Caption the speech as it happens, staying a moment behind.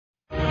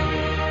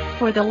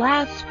For the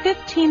last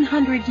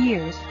 1,500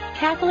 years,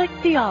 Catholic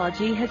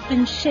theology has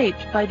been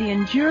shaped by the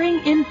enduring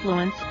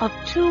influence of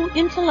two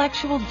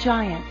intellectual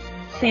giants,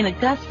 St.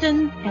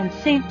 Augustine and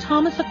St.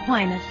 Thomas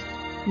Aquinas.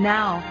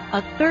 Now,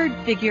 a third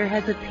figure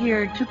has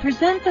appeared to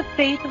present the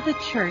faith of the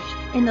Church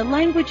in the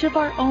language of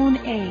our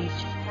own age.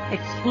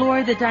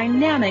 Explore the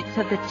dynamics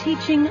of the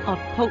teaching of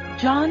Pope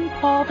John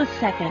Paul II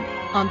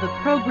on the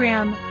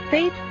program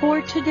Faith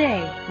for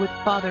Today with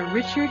Father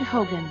Richard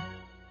Hogan.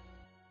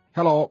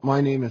 Hello,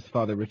 my name is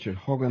Father Richard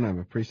Hogan. I'm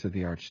a priest of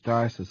the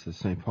Archdiocese of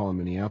St. Paul in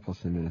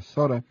Minneapolis in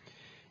Minnesota,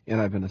 and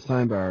I've been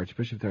assigned by our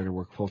Archbishop there to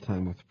work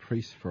full-time with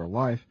Priests for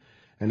Life,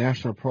 a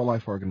national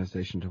pro-life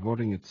organization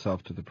devoting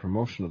itself to the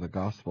promotion of the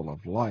gospel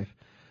of life,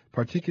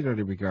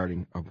 particularly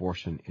regarding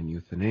abortion and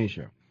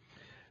euthanasia.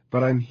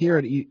 But I'm here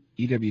at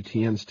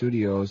EWTN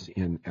Studios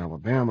in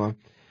Alabama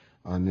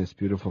on this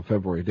beautiful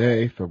February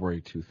day, February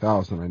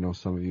 2000. I know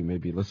some of you may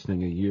be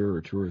listening a year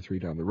or two or three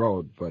down the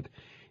road, but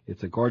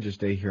it's a gorgeous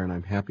day here, and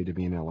I'm happy to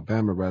be in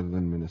Alabama rather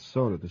than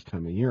Minnesota this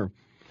time of year.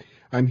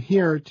 I'm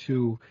here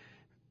to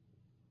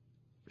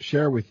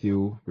share with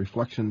you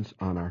reflections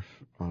on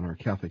our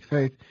Catholic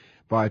faith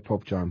by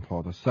Pope John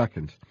Paul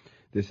II.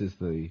 This is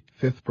the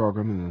fifth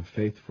program in the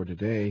Faith for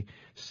Today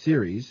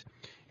series,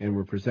 and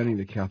we're presenting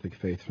the Catholic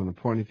faith from the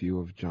point of view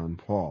of John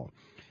Paul,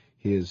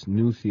 his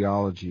new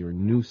theology or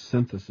new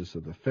synthesis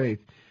of the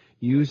faith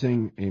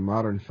using a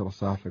modern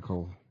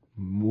philosophical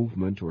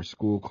movement or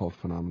school called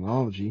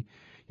phenomenology,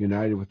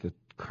 united with the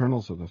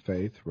kernels of the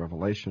faith,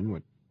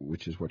 revelation,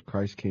 which is what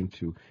Christ came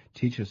to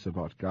teach us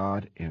about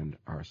God and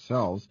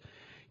ourselves,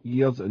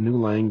 yields a new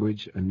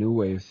language, a new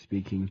way of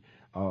speaking,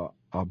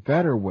 a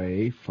better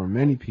way for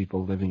many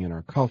people living in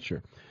our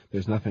culture.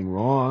 There's nothing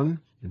wrong.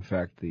 In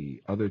fact,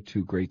 the other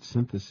two great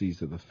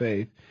syntheses of the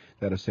faith,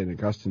 that of St.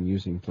 Augustine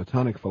using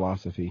Platonic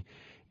philosophy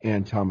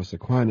and Thomas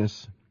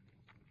Aquinas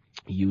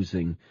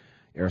using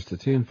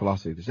Aristotelian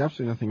philosophy, there's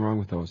absolutely nothing wrong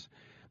with those.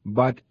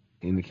 But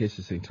in the case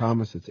of St.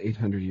 Thomas, it's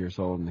 800 years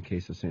old. In the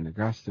case of St.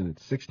 Augustine,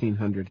 it's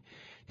 1600.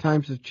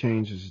 Times have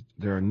changed.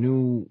 There are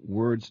new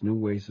words, new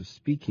ways of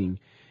speaking.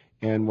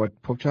 And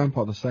what Pope John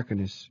Paul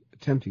II is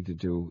attempting to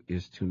do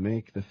is to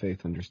make the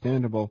faith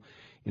understandable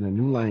in a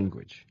new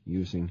language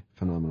using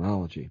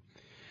phenomenology.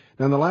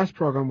 Now, in the last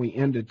program, we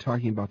ended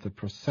talking about the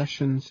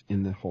processions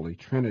in the Holy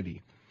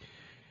Trinity.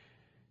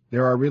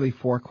 There are really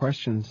four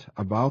questions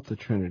about the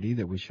Trinity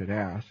that we should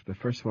ask. The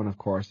first one, of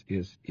course,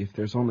 is if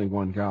there's only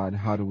one God,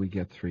 how do we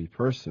get three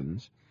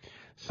persons?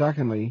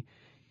 Secondly,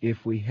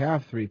 if we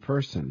have three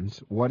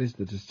persons, what is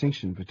the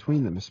distinction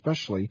between them,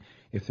 especially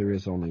if there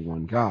is only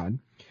one God?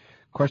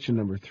 Question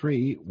number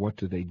three, what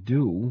do they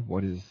do?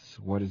 What is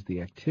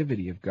the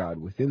activity of God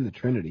within the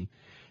Trinity?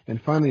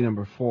 And finally,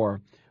 number four,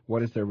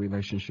 what is their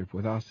relationship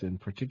with us, in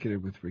particular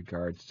with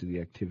regards to the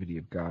activity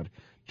of God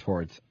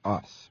towards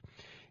us?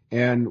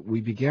 And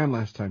we began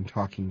last time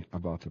talking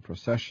about the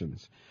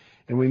processions.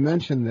 And we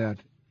mentioned that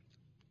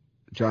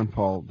John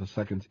Paul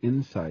II's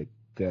insight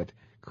that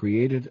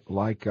created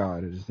like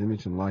God in his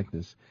image and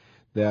likeness,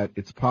 that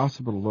it's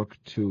possible to look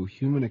to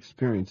human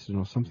experience to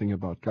know something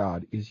about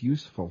God, is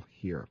useful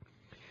here.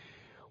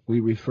 We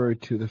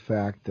referred to the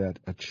fact that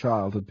a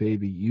child, a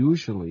baby,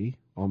 usually,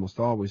 almost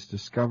always,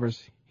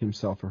 discovers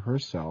himself or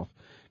herself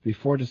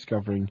before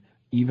discovering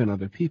even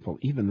other people,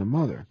 even the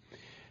mother.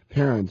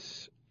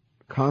 Parents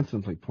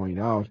constantly point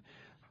out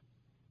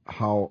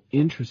how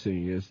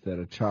interesting it is that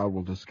a child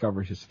will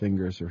discover his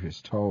fingers or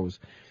his toes,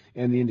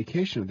 and the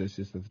indication of this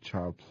is that the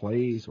child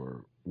plays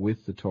or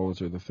with the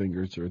toes or the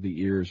fingers or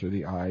the ears or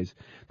the eyes,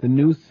 the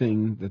new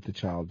thing that the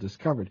child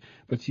discovered.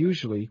 But it's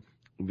usually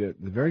the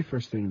very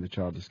first thing the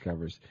child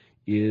discovers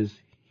is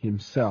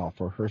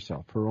himself or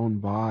herself, her own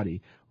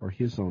body or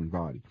his own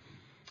body.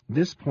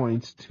 This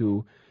points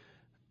to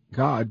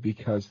God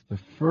because the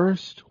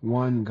first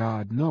one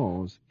God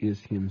knows is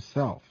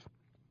himself.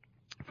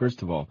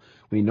 First of all,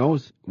 we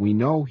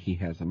know he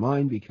has a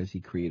mind because he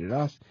created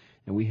us,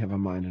 and we have a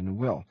mind and a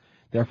will.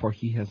 Therefore,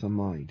 he has a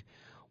mind.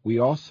 We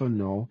also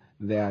know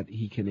that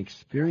he can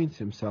experience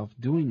himself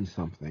doing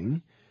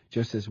something,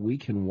 just as we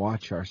can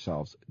watch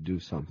ourselves do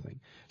something.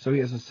 So he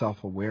has a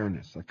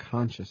self-awareness, a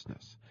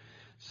consciousness.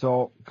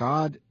 So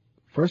God,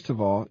 first of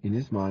all, in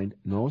his mind,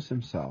 knows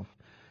himself,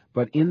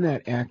 but in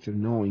that act of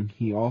knowing,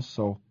 he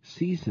also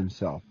sees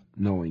himself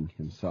knowing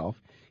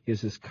himself, is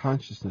his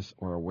consciousness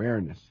or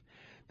awareness.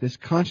 This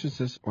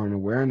consciousness or an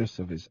awareness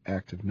of his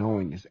act of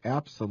knowing is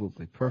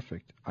absolutely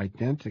perfect,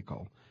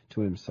 identical to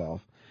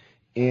himself,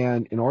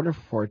 and in order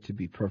for it to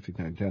be perfect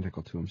and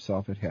identical to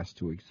himself, it has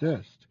to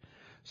exist.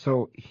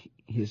 So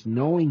his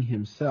knowing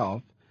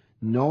himself,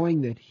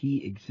 knowing that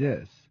he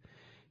exists,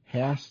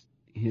 has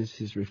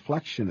his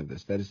reflection of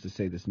this, that is to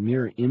say, this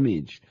mirror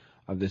image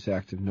of this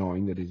act of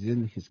knowing that is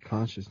in his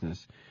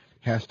consciousness,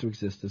 has to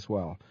exist as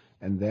well.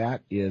 And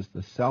that is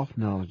the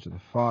self-knowledge of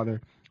the Father,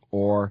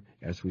 or,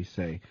 as we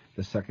say,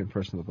 the second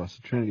person of the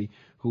Blessed Trinity,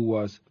 who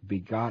was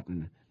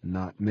begotten,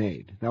 not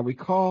made. Now, we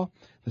call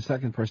the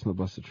second person of the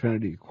Blessed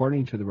Trinity,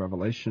 according to the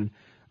revelation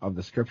of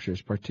the Scriptures,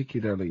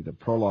 particularly the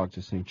prologue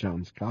to St.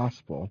 John's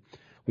Gospel,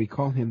 we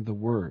call him the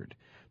Word.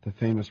 the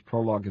famous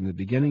prologue, "In the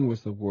beginning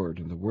was the Word,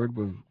 and the Word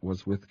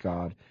was with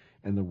God,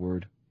 and the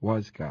Word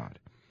was God."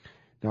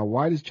 Now,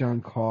 why does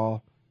John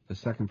call the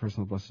second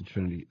person of the Blessed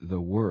Trinity the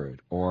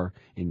Word, or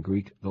in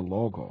Greek, the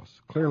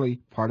Logos? Clearly,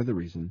 part of the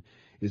reason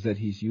is that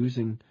he's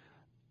using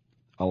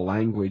a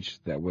language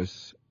that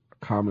was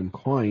common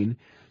coin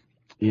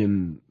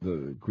in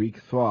the Greek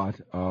thought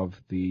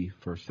of the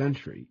first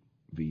century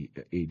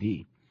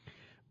AD.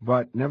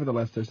 But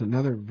nevertheless, there's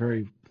another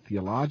very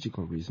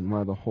theological reason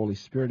why the Holy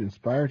Spirit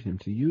inspired him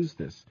to use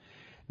this.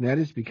 And that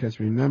is because,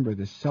 remember,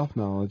 this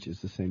self-knowledge is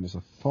the same as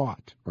a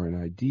thought or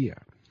an idea.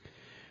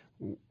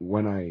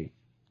 When I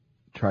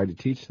try to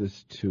teach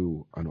this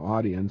to an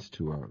audience,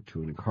 to an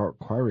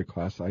inquiry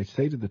class, I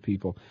say to the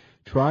people,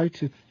 try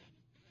to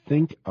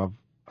think of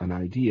an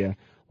idea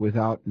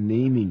without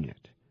naming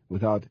it,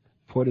 without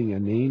putting a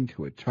name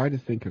to it. Try to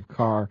think of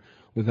car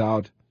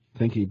without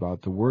thinking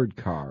about the word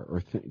car,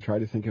 or try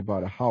to think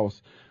about a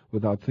house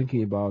without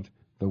thinking about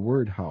the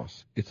word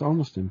house. It's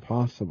almost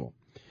impossible.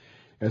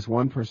 As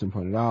one person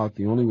pointed out,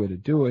 the only way to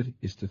do it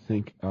is to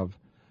think of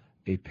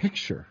a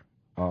picture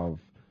of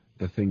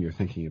the thing you're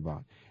thinking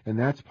about. And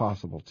that's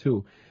possible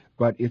too.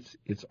 But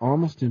it's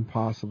almost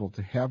impossible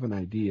to have an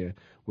idea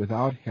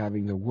without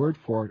having the word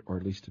for it, or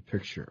at least a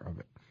picture of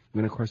it.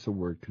 And of course the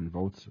word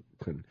connotes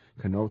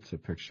a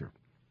picture.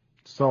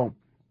 So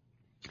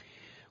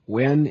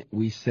when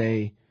we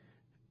say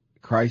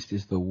Christ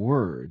is the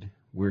Word,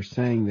 we're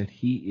saying that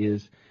he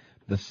is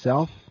the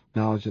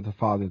self-knowledge of the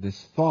Father,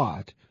 this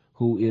thought,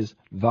 who is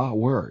the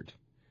Word.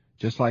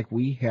 Just like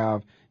we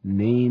have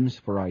names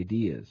for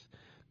ideas,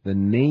 the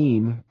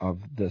name of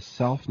the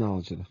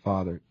self-knowledge of the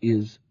Father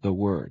is the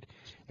Word.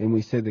 And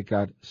we say that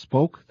God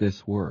spoke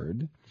this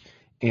Word,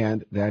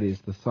 and that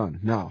is the Son.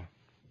 Now,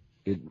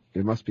 it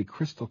must be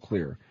crystal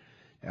clear,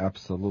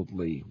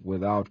 absolutely,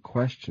 without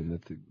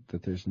question,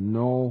 that there's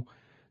no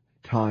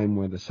time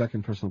where the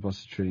second person of the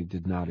Blessed Trinity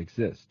did not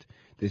exist.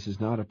 This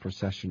is not a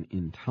procession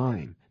in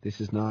time.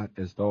 This is not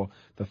as though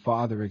the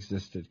Father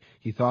existed.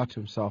 He thought to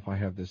himself, I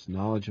have this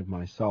knowledge of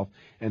myself,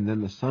 and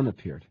then the Son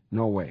appeared.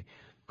 No way.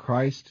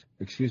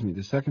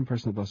 The second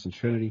person of the Blessed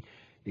Trinity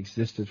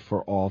existed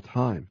for all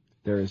time.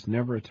 There is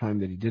never a time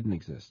that he didn't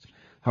exist.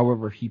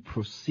 However, he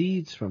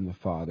proceeds from the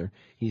Father.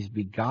 He's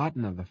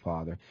begotten of the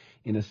Father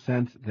in a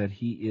sense that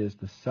he is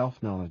the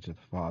self-knowledge of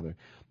the Father,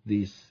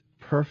 this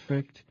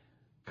perfect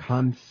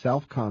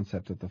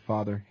self-concept that the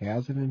Father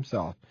has of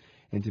himself.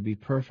 And to be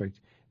perfect,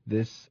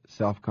 this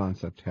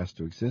self-concept has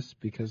to exist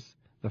because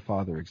the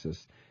Father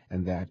exists,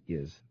 and that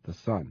is the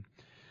Son.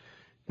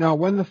 Now,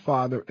 when the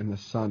Father and the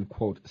Son,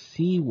 quote,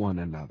 see one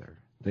another,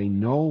 they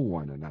know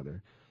one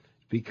another,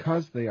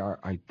 because they are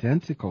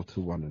identical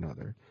to one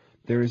another,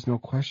 there is no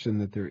question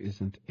that there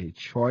isn't a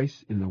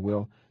choice in the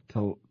will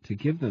to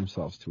give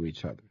themselves to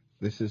each other.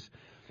 This is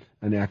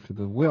an act of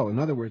the will. In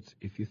other words,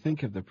 if you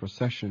think of the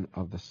procession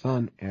of the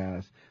Son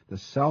as the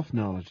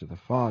self-knowledge of the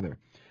Father,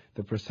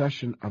 the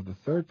procession of the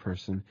third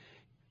person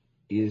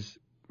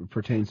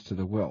pertains to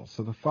the will.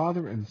 So the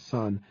Father and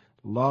Son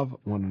love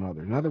one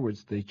another. In other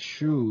words, they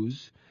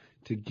choose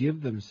to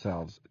give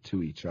themselves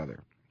to each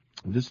other.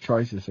 This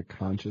choice is a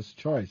conscious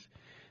choice.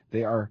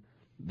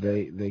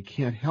 They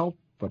can't help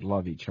but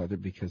love each other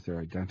because they're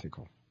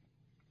identical.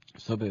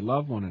 So they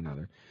love one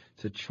another.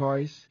 It's a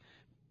choice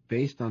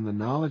based on the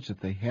knowledge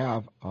that they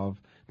have of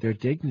their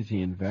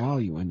dignity and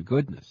value and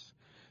goodness.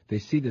 They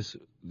see this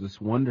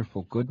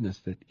wonderful goodness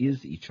that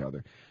is each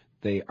other.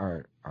 They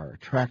are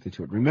attracted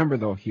to it. Remember,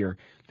 though, here,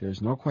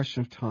 there's no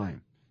question of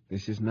time.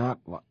 This is not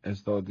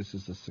as though this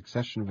is a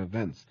succession of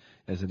events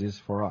as it is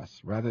for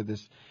us. Rather,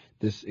 this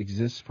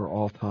exists for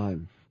all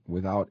time,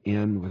 without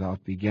end,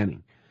 without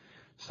beginning.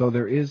 So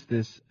there is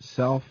this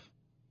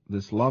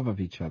love of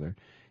each other,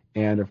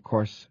 and of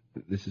course,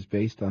 this is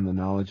based on the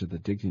knowledge of the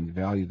dignity and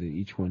value that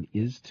each one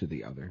is to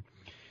the other.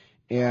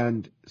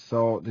 And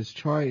so this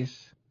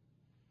choice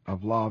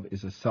of love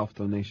is a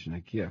self-donation,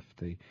 a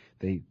gift.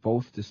 They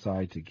both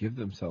decide to give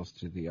themselves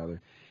to the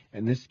other,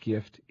 and this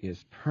gift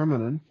is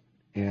permanent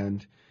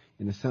and,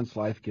 in a sense,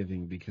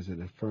 life-giving because it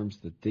affirms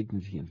the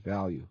dignity and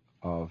value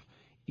of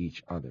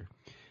each other.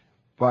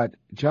 But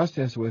just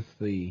as with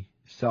the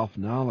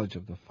self-knowledge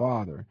of the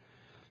Father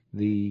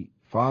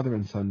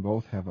and Son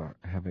both have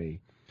an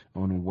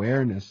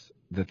awareness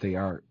that they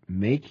are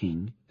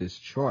making this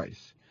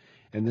choice,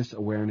 and this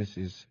awareness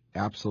is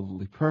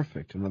absolutely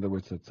perfect. In other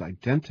words, it's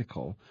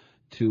identical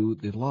to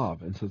the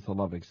love. And since the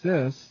love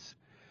exists,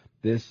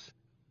 this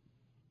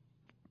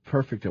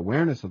perfect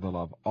awareness of the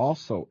love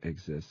also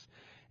exists,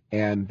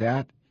 and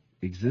that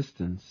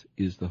existence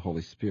is the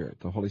Holy Spirit.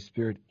 The Holy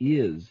Spirit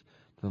is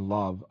the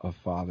love of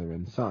Father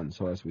and Son.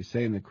 So as we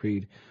say in the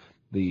Creed,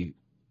 the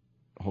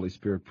Holy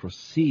Spirit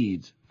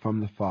proceeds from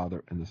the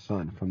Father and the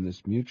Son, from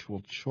this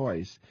mutual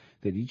choice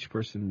that each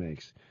person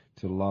makes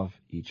to love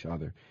each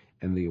other.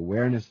 And the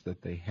awareness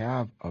that they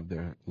have of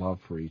their love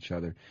for each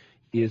other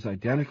is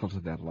identical to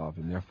that love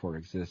and therefore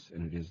exists,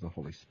 and it is the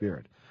Holy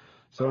Spirit.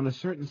 So in a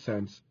certain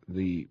sense,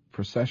 the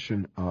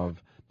procession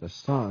of the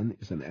Son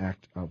is an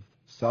act of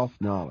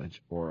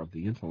self-knowledge or of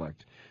the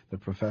intellect. The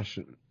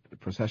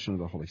procession of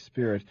the Holy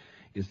Spirit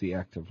is the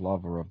act of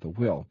love or of the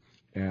will,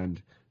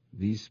 and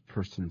these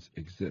persons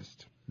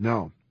exist.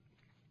 Now,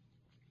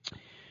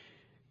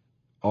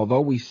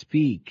 although we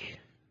speak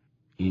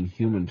in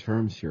human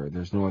terms here,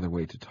 there's no other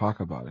way to talk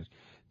about it.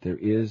 There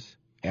is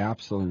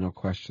absolutely no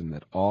question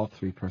that all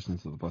three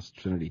persons of the Blessed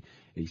Trinity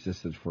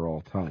existed for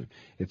all time.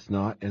 It's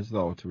not as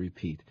though, to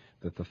repeat,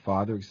 that the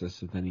Father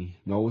existed, then he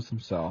knows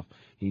himself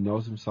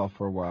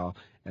for a while,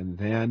 and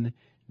then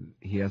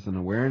he has an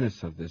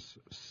awareness of this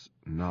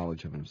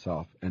knowledge of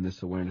himself, and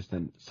this awareness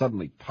then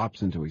suddenly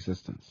pops into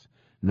existence.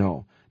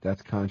 No,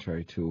 that's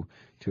contrary to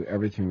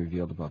everything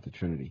revealed about the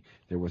Trinity.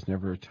 There was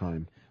never a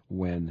time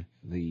when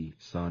the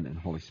Son and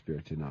Holy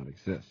Spirit did not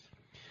exist.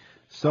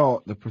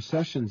 So the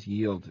processions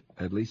yield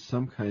at least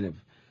some kind of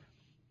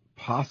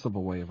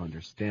possible way of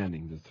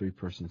understanding the three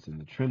persons in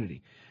the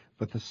Trinity.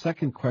 But the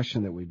second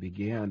question that we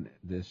began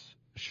this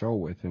show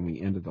with, and we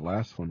ended the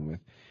last one with,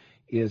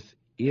 is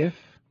if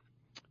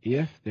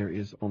there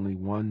is only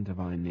one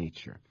divine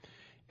nature,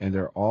 and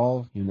they're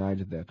all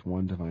united that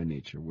one divine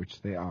nature,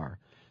 which they are,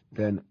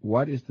 then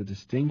what is the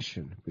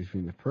distinction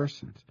between the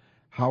persons?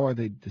 How are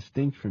they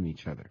distinct from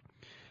each other?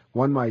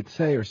 One might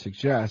say or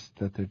suggest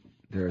that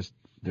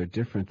they're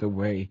different the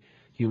way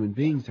human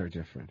beings are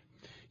different.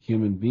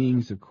 Human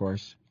beings, of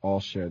course, all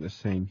share the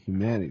same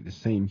humanity, the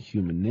same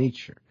human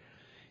nature,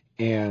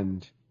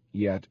 and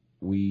yet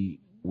we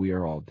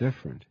are all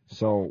different.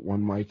 So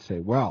one might say,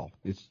 well,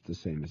 it's the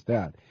same as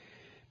that.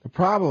 The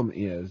problem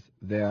is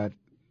that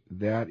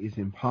is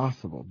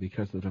impossible,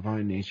 because the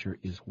divine nature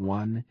is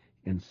one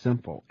and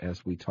simple,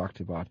 as we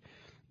talked about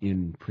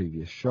in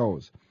previous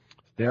shows.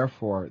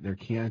 Therefore, there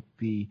can't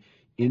be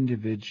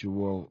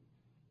individual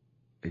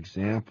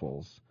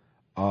examples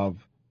of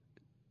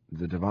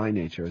the divine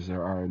nature as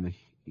there are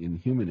in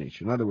human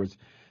nature. In other words,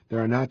 there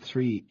are not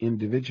three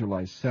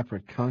individualized,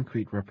 separate,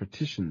 concrete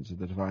repetitions of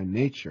the divine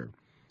nature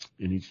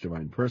in each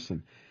divine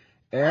person,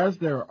 as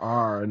there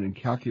are an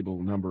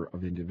incalculable number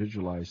of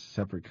individualized,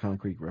 separate,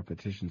 concrete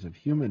repetitions of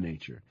human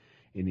nature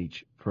in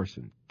each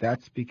person.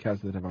 That's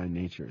because the divine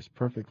nature is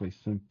perfectly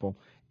simple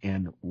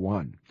and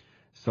one.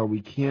 So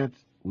we can't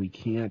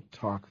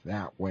talk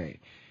that way.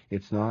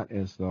 It's not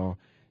as though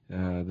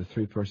the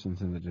three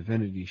persons in the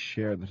divinity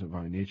share the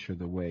divine nature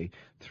the way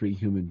three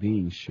human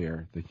beings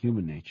share the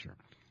human nature.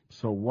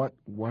 So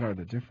what are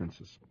the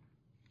differences?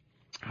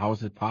 How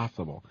is it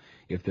possible,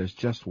 if there's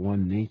just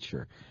one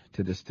nature,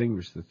 to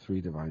distinguish the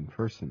three divine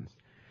persons?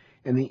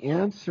 And the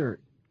answer,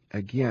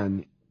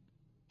 again,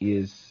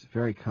 is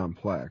very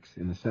complex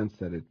in the sense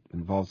that it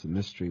involves a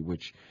mystery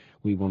which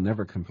we will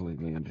never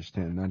completely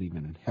understand, not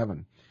even in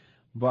heaven.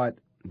 But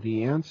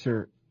the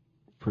answer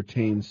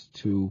pertains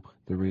to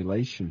the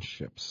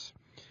relationships.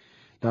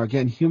 Now,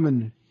 again,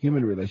 human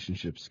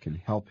relationships can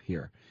help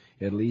here,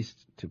 at least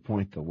to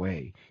point the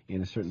way,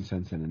 in a certain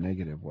sense, in a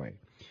negative way.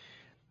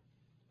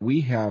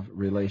 We have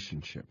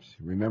relationships.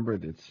 Remember,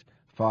 it's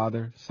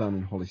Father, Son,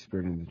 and Holy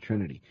Spirit in the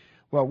Trinity.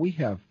 Well, we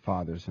have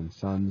fathers and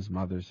sons,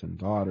 mothers and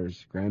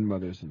daughters,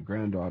 grandmothers and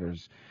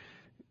granddaughters,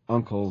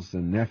 uncles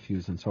and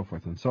nephews, and so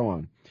forth and so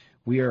on.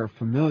 We are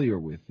familiar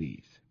with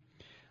these.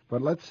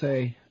 But let's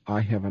say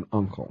I have an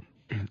uncle,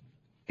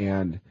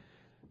 and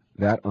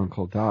that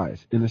uncle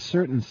dies. In a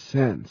certain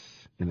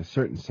sense,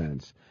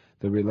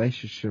 the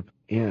relationship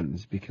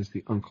ends because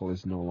the uncle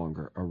is no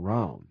longer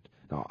around.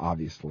 Now,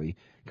 obviously,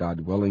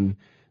 God willing,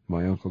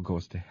 my uncle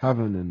goes to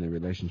heaven, and the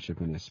relationship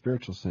in a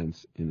spiritual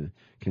sense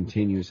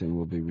continues and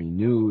will be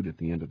renewed at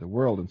the end of the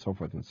world, and so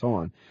forth and so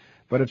on.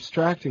 But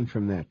abstracting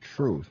from that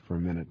truth for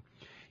a minute,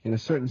 in a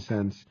certain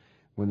sense,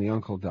 when the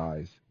uncle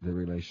dies, the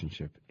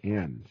relationship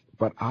ends.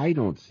 But I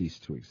don't cease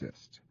to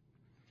exist,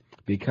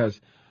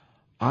 because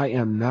I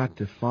am not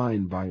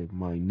defined by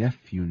my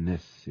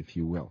nephewness, if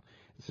you will.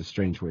 It's a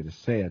strange way to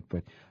say it,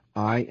 but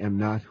I am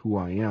not who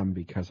I am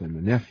because I'm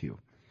a nephew.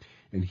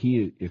 And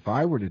if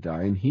I were to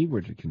die and he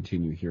were to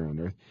continue here on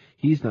earth,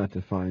 he's not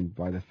defined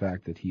by the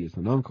fact that he is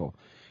an uncle.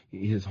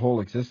 His whole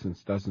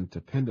existence doesn't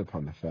depend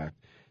upon the fact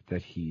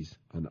that he's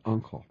an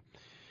uncle.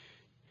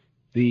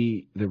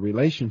 The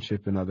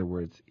relationship, in other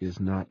words, is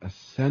not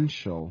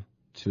essential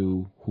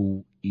to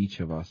who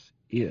each of us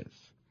is.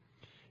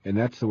 And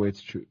that's the way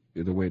it's true,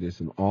 the way it is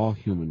in all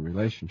human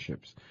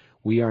relationships.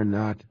 We are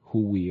not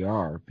who we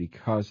are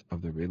because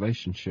of the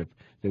relationship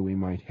that we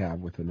might have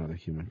with another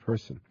human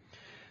person.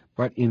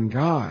 But in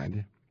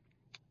God,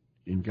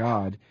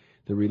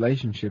 the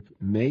relationship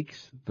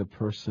makes the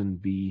person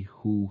be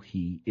who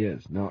he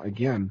is. Now,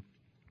 again,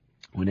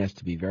 one has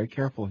to be very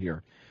careful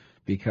here,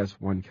 because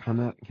one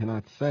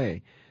cannot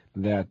say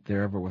that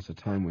there ever was a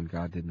time when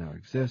God did not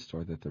exist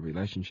or that the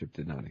relationship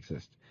did not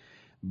exist.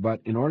 But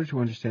in order to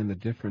understand the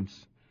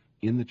difference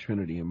in the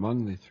Trinity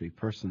among the three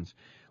persons,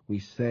 we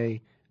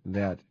say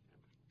that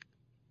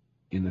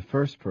in the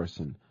first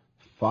person,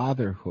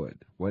 fatherhood,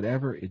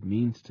 whatever it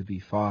means to be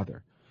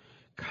father,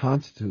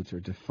 constitutes or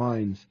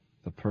defines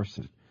the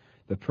person.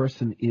 The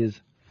person is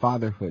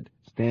fatherhood,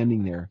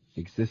 standing there,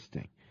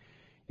 existing.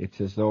 It's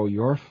as though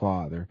your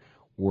father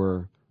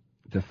were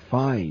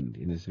defined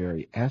in his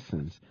very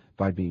essence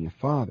by being a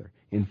father.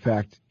 In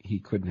fact, he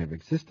couldn't have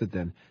existed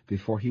then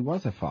before he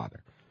was a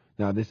father.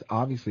 Now, this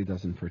obviously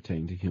doesn't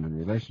pertain to human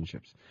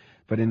relationships,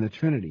 but in the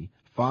Trinity,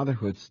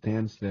 fatherhood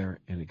stands there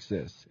and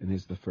exists and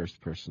is the first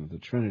person of the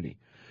Trinity.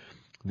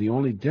 The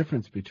only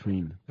difference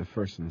between the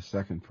first and the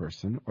second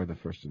person, or the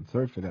first and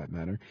third for that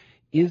matter,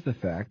 is the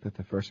fact that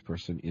the first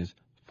person is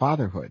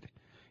fatherhood.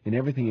 In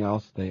everything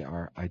else, they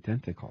are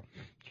identical.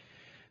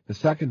 The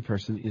second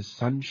person is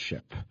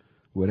sonship.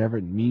 Whatever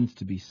it means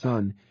to be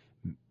son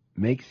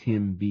makes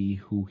him be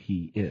who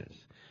he is.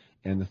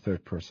 And the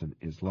third person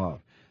is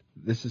love.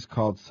 This is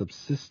called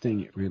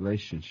subsisting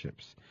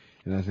relationships.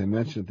 And as I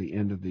mentioned at the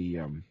end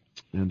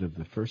of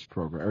the first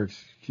program, or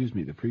excuse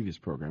me, the previous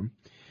program,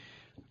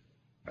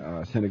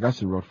 St.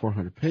 Augustine wrote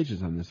 400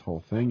 pages on this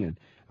whole thing and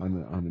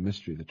on the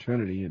mystery of the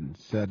Trinity, and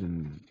said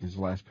in his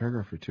last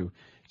paragraph or two,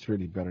 it's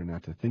really better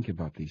not to think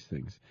about these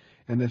things.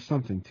 And there's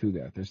something to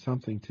that. There's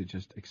something to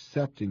just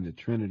accepting the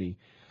Trinity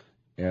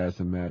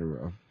as a matter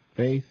of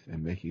faith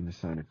and making the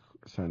sign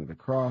of the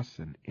cross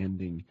and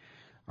ending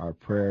our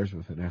prayers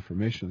with an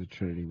affirmation of the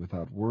Trinity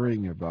without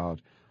worrying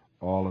about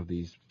all of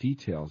these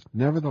details.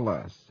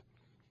 Nevertheless,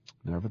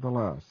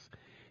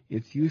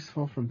 it's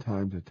useful from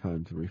time to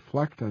time to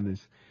reflect on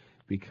this,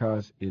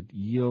 because it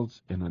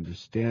yields an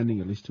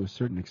understanding, at least to a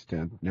certain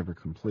extent, never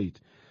complete,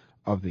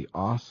 of the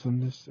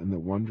awesomeness and the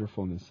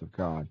wonderfulness of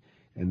God.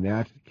 And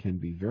that can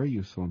be very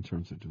useful in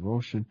terms of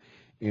devotion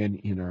and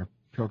in our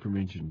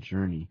pilgrimage and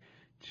journey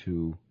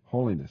to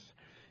holiness.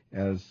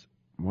 As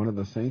one of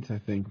the saints, I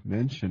think,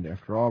 mentioned,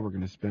 after all, we're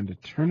going to spend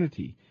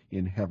eternity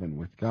in heaven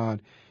with God.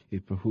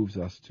 It behooves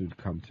us to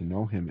come to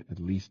know him, at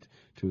least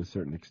to a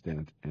certain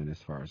extent and as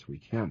far as we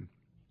can.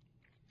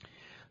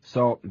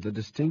 So the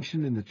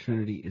distinction in the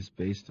Trinity is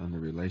based on the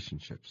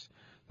relationships.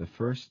 The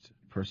first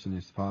person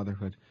is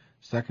fatherhood,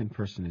 second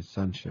person is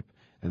sonship,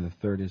 and the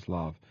third is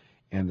love.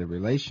 And the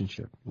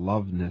relationship,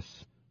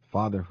 loveness,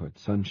 fatherhood,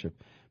 sonship,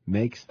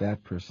 makes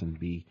that person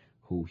be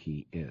who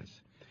he is.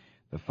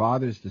 The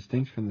Father is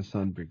distinct from the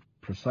Son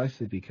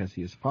precisely because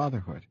he is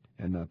fatherhood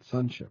and not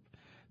sonship.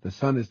 The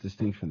Son is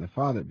distinct from the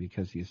Father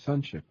because he is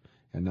sonship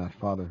and not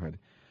fatherhood.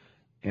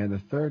 And the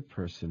third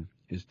person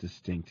is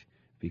distinct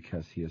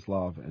because he is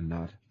love and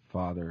not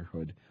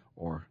fatherhood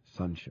or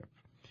sonship.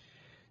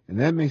 And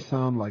that may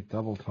sound like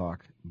double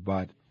talk,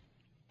 but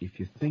if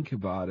you think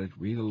about it,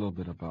 read a little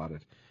bit about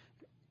it,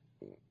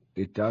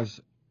 it does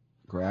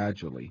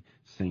gradually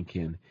sink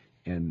in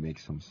and make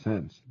some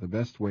sense. The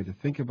best way to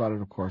think about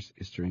it, of course,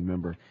 is to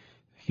remember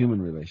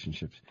human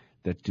relationships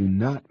that do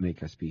not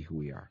make us be who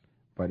we are,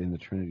 but in the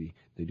Trinity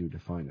they do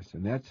define us.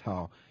 And that's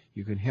how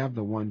you can have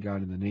the one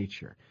God in the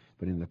nature,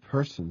 but in the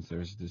persons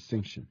there's a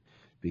distinction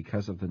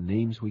because of the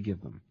names we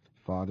give them: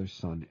 Father,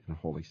 Son, and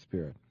Holy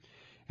Spirit.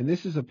 And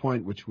this is a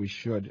point which we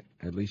should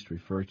at least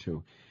refer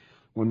to.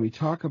 When we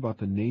talk about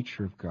the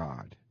nature of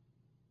God,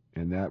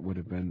 and that would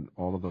have been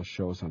all of those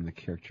shows on the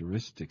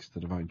characteristics, the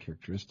divine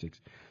characteristics,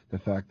 the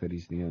fact that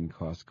he's the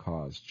uncaused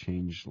cause,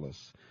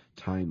 changeless,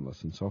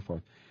 timeless, and so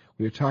forth,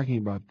 we are talking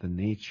about the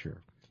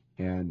nature.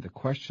 And the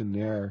question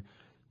there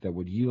that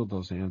would yield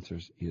those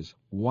answers is,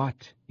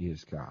 what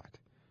is God?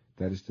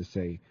 That is to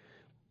say,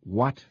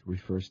 what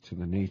refers to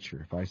the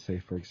nature? If I say,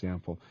 for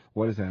example,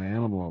 what is that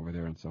animal over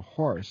there? It's a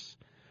horse.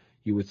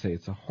 You would say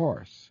it's a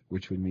horse,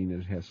 which would mean that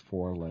it has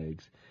 4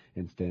 legs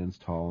and stands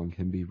tall and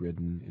can be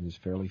ridden and is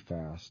fairly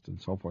fast and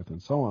so forth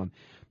and so on.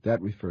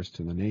 That refers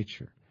to the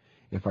nature.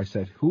 If I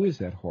said, who is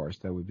that horse?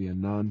 That would be a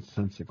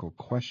nonsensical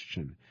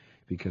question,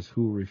 because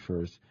who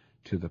refers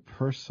to the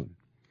person.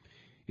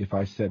 If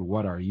I said,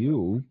 what are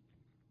you?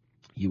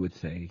 You would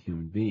say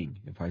human being.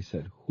 If I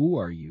said, who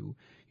are you?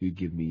 You'd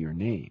give me your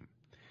name.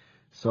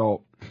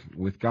 So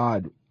with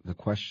God, the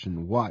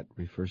question what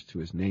refers to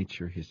his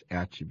nature, his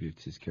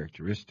attributes, his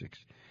characteristics.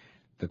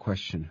 The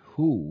question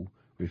who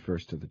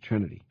refers to the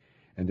Trinity.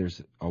 And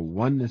there's a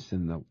oneness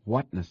in the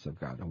whatness of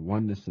God, a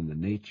oneness in the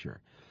nature.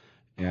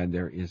 And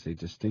there is a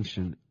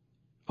distinction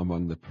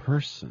among the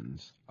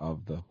persons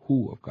of the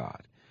who of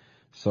God.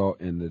 So,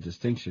 and the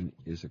distinction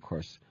is, of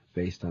course,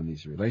 based on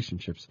these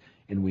relationships,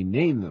 and we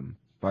name them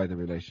by the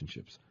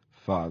relationships.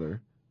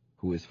 Father,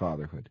 who is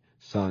fatherhood.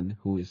 Son,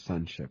 who is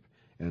sonship.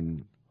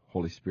 And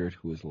Holy Spirit,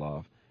 who is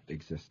love,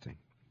 existing.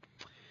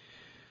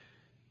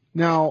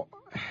 Now,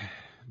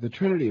 the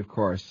Trinity, of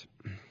course,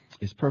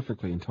 is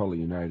perfectly and totally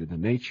united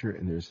in nature,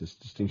 and there's this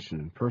distinction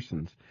in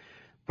persons.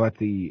 But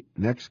the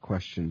next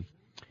question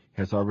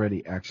has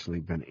already actually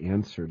been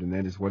answered, and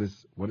that is, what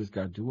does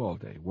God do all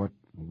day?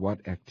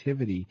 What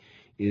activity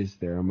is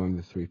there among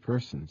the 3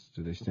 persons?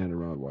 Do they stand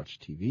around and watch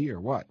TV, or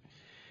what?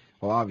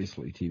 Well,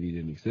 obviously, TV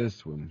didn't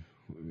exist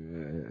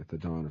at the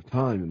dawn of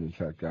time, and in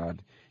fact,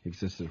 God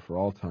existed for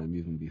all time,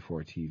 even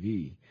before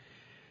TV.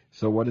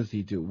 So what does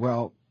he do?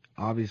 Well,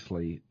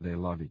 obviously, they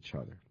love each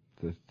other.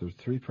 The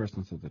 3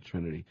 persons of the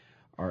Trinity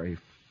are a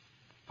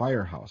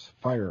fireball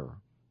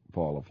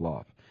of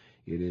love.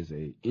 It is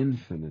an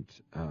infinite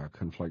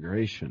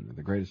conflagration,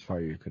 the greatest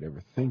fire you could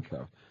ever think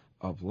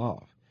of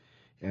love.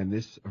 And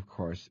this, of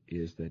course,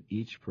 is that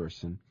each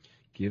person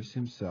gives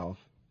himself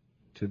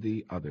to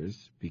the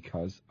others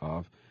because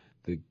of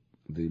the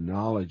the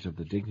knowledge of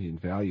the dignity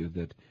and value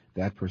that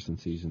that person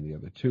sees in the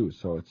other two.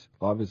 So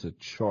love is a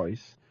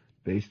choice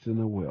based in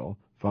the will,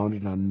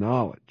 founded on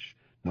knowledge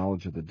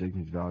of the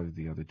dignity and value of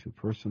the other two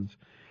persons.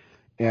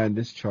 And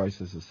this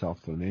choice is a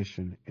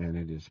self-donation, and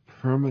it is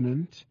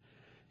permanent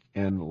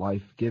and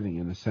life-giving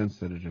in the sense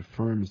that it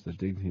affirms the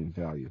dignity and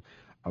value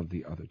of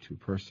the other two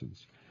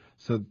persons.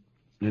 So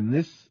in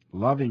this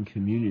loving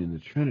communion, the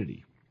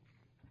Trinity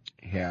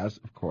has,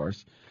 of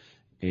course,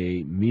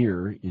 a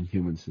mirror in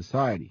human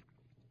society.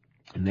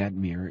 And that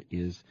mirror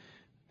is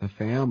the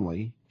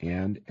family,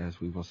 and, as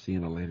we will see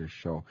in a later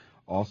show,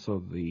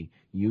 also the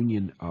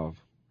union of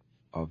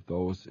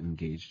those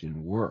engaged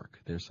in work.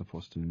 They're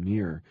supposed to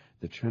mirror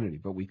the Trinity.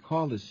 But we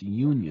call this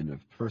union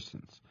of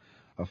persons,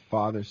 of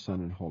Father,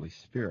 Son, and Holy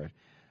Spirit,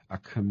 a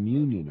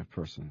communion of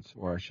persons,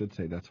 or I should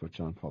say that's what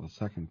John Paul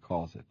II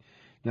calls it.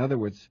 In other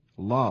words,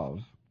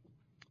 love,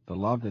 the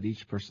love that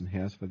each person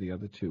has for the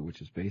other two,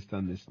 which is based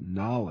on this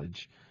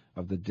knowledge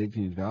of the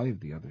dignity and value of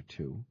the other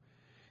two,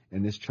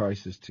 and this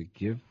choice is to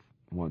give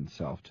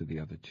oneself to the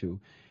other two,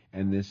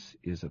 and this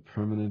is a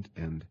permanent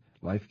and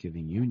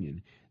life-giving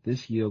union.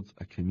 This yields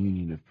a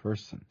communion of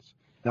persons.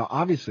 Now,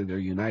 obviously, they're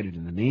united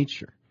in the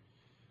nature.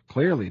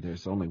 Clearly,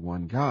 there's only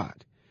one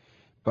God.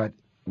 But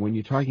when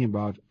you're talking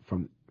about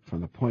from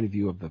the point of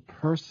view of the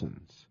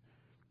persons,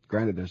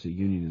 granted, there's a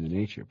union in the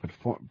nature, but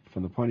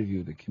from the point of view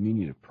of the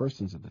communion of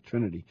persons of the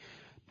Trinity,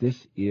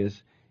 this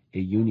is a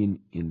union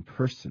in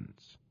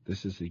persons.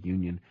 This is a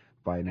union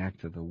by an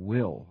act of the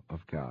will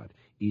of God,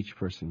 each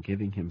person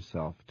giving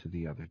himself to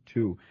the other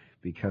two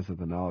because of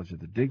the knowledge of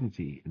the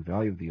dignity and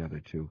value of the other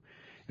two,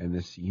 and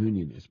this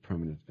union is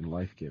permanent and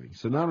life-giving.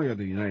 So not only are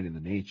they united in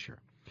the nature,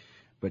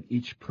 but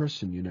each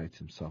person unites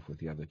himself with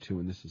the other two,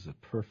 and this is a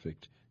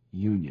perfect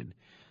union.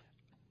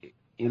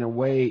 In a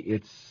way,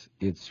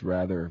 it's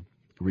rather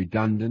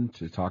redundant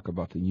to talk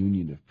about the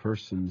union of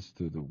persons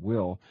through the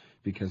will,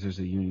 because there's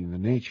a union in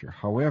the nature.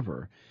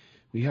 However,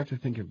 we have to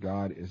think of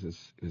God as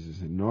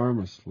this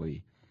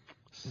enormously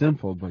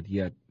simple but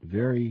yet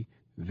very,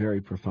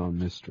 very profound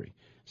mystery.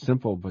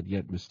 Simple but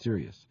yet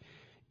mysterious.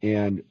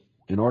 And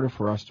in order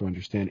for us to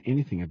understand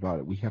anything about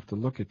it, we have to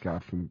look at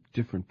God from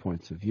different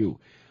points of view.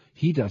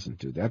 He doesn't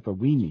do that, but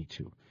we need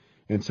to.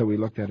 And so we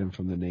looked at him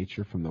from the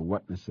nature, from the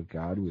whatness of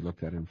God. We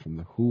looked at him from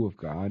the who of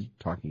God,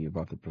 talking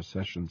about the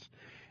processions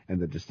and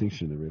the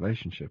distinction of the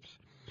relationships.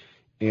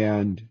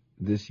 And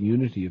this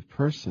unity of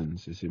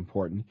persons is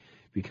important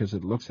because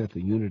it looks at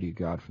the unity of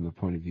God from the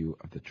point of view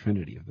of the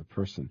Trinity, of the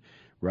person,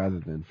 rather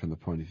than from the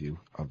point of view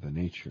of the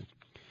nature.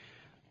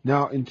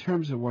 Now, in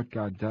terms of what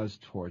God does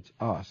towards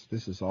us,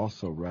 this is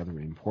also rather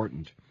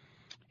important.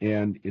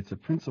 And it's a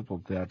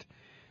principle that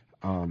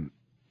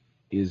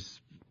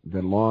is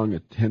been long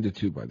attended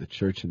to by the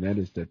church, and that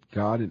is that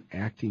God, in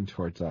acting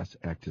towards us,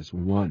 act as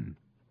one.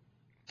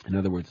 In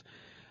other words,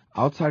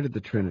 outside of the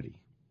Trinity,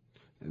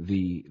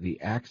 the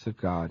acts of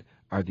God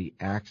are the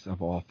acts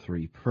of all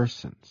three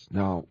persons.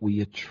 Now, we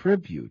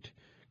attribute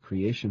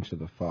creation to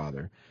the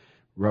Father,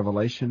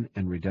 revelation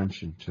and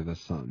redemption to the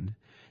Son,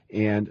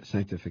 and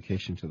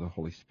sanctification to the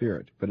Holy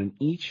Spirit. But in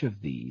each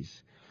of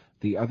these,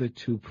 the other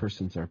two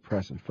persons are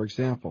present. For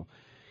example,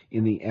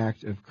 in the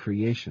act of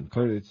creation,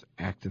 clearly it's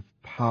act of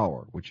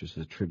power, which is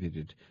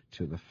attributed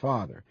to the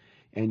Father.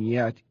 And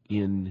yet,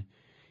 in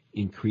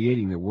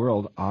creating the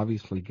world,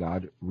 obviously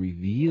God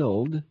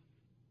revealed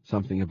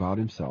something about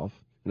himself.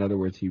 In other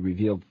words, he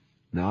revealed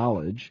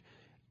knowledge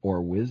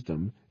or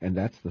wisdom, and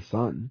that's the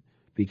Son.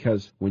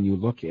 Because when you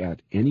look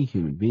at any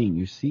human being,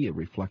 you see a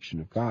reflection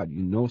of God.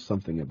 You know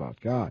something about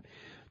God,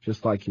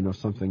 just like you know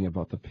something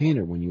about the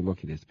painter when you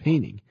look at his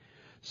painting.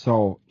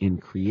 So in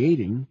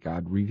creating,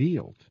 God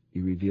revealed.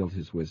 He revealed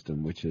his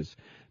wisdom, which is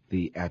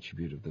the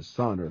attribute of the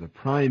Son, or the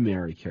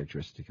primary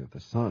characteristic of the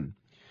Son.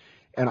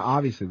 And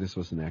obviously this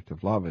was an act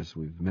of love, as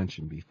we've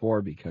mentioned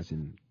before, because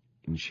in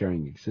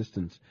sharing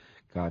existence,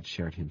 God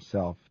shared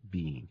himself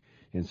being.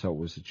 And so it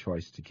was a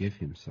choice to give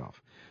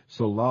himself.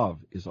 So love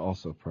is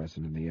also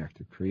present in the act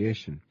of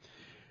creation.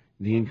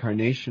 The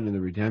incarnation and the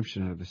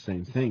redemption are the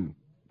same thing.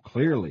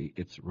 Clearly,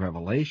 it's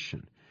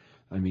revelation.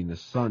 I mean, the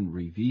Son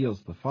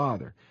reveals the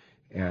Father.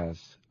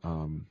 As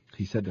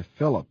he said to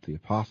Philip, the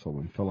apostle,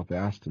 when Philip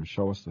asked him,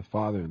 "Show us the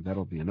Father, and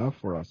that'll be enough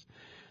for us,"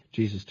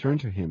 Jesus turned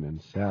to him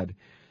and said,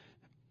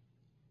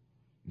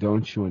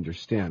 "Don't you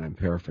understand?" I'm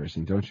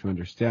paraphrasing. "Don't you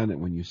understand that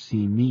when you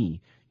see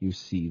me, you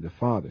see the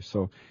Father?"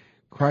 So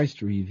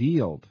Christ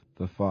revealed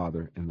the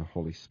Father and the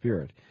Holy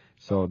Spirit.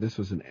 So this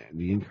was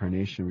the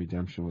incarnation and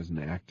redemption was an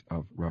act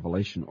of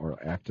revelation,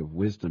 or act of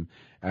wisdom,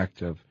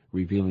 act of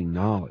revealing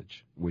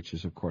knowledge, which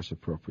is, of course,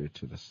 appropriate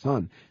to the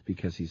Son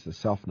because he's the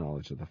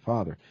self-knowledge of the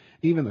Father.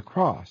 Even the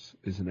cross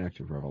is an act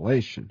of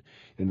revelation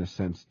in the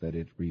sense that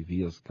it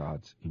reveals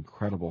God's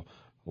incredible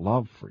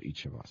love for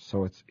each of us.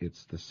 So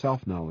it's the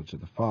self-knowledge of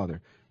the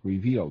Father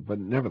revealed, but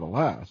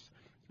nevertheless,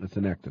 it's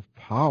an act of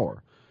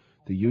power.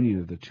 The union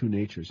of the two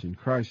natures in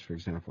Christ, for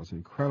example, is an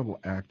incredible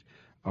act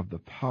of the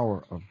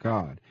power of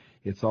God.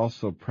 It's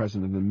also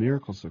present in the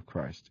miracles of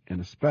Christ, and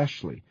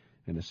especially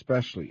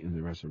in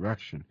the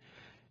resurrection.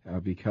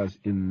 because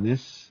in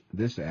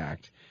this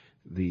act,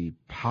 the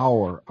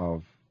power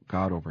of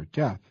God over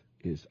death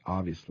is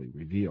obviously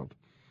revealed.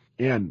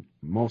 And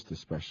most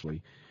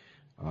especially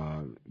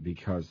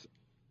because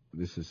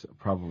this is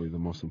probably the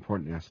most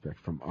important aspect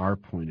from our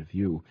point of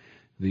view,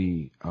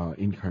 the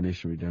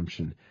incarnation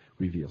redemption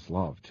reveals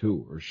love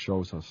too, or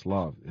shows us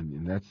love. And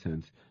in that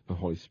sense, the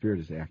Holy Spirit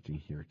is acting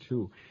here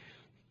too.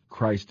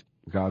 Christ,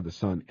 God the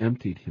Son,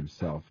 emptied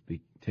himself,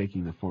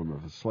 taking the form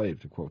of a slave,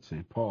 to quote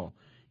St. Paul,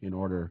 in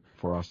order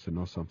for us to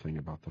know something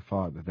about the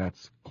Father.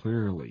 That's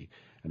clearly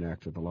an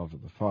act of the love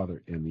of the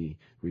Father, and the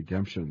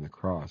redemption on the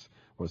cross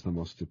was the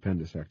most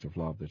stupendous act of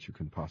love that you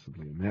can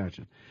possibly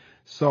imagine.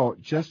 So,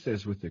 just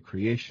as with the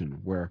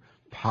creation, where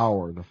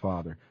power, the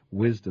Father,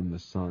 wisdom, the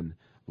Son,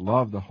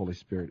 love, the Holy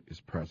Spirit is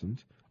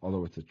present,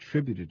 although it's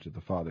attributed to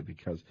the Father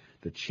because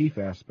the chief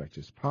aspect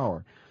is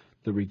power,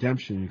 the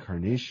redemption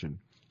incarnation,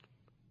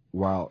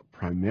 while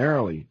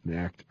primarily an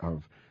act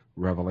of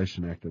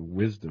revelation, act of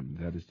wisdom,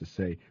 that is to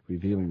say,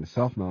 revealing the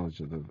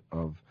self-knowledge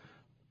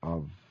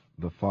of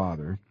the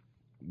Father,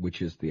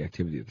 which is the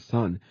activity of the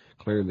Son,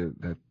 clearly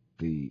that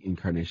the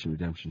incarnation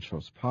redemption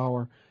shows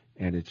power,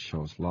 and it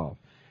shows love.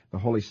 The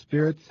Holy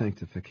Spirit,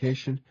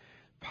 sanctification,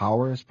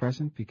 power is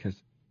present because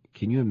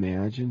can you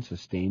imagine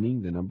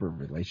sustaining the number of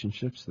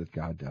relationships that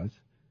God does?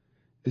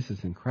 This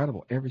is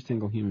incredible. Every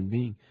single human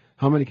being.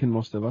 How many can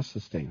most of us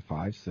sustain?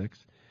 5,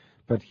 6?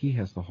 But he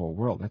has the whole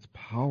world. That's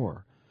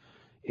power.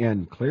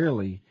 And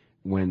clearly,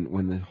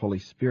 when the Holy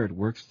Spirit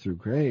works through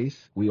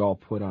grace, we all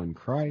put on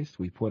Christ,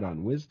 we put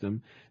on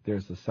wisdom,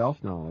 there's the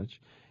self-knowledge,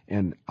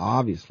 and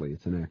obviously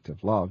it's an act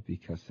of love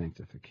because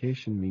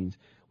sanctification means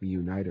we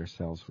unite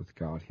ourselves with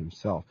God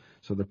himself.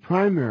 So the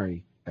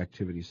primary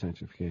activity of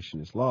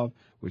sanctification is love,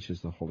 which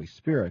is the Holy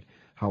Spirit.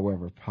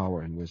 However,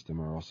 power and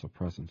wisdom are also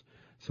present.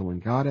 So when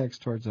God acts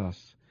towards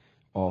us,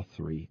 all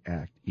three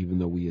act, even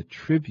though we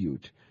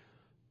attribute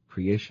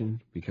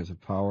creation because of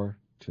power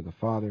to the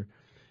Father,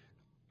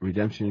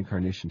 redemption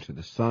incarnation to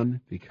the Son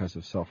because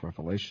of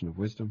self-revelation of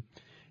wisdom,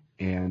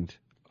 and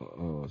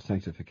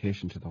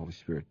sanctification to the Holy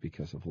Spirit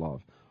because of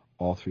love.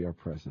 All three are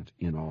present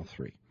in all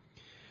three.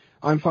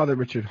 I'm Father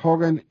Richard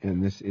Hogan,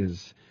 and this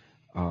is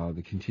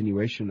the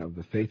continuation of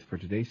the Faith for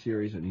Today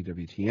series on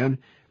EWTN.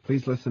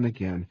 Please listen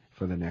again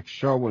for the next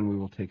show when we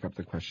will take up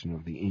the question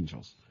of the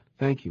angels.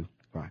 Thank you.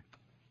 Bye.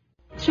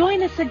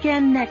 Join us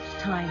again next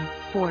time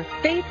for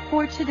Faith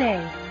for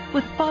Today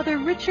with Father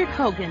Richard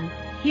Hogan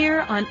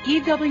here on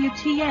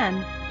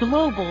EWTN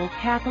Global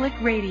Catholic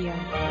Radio.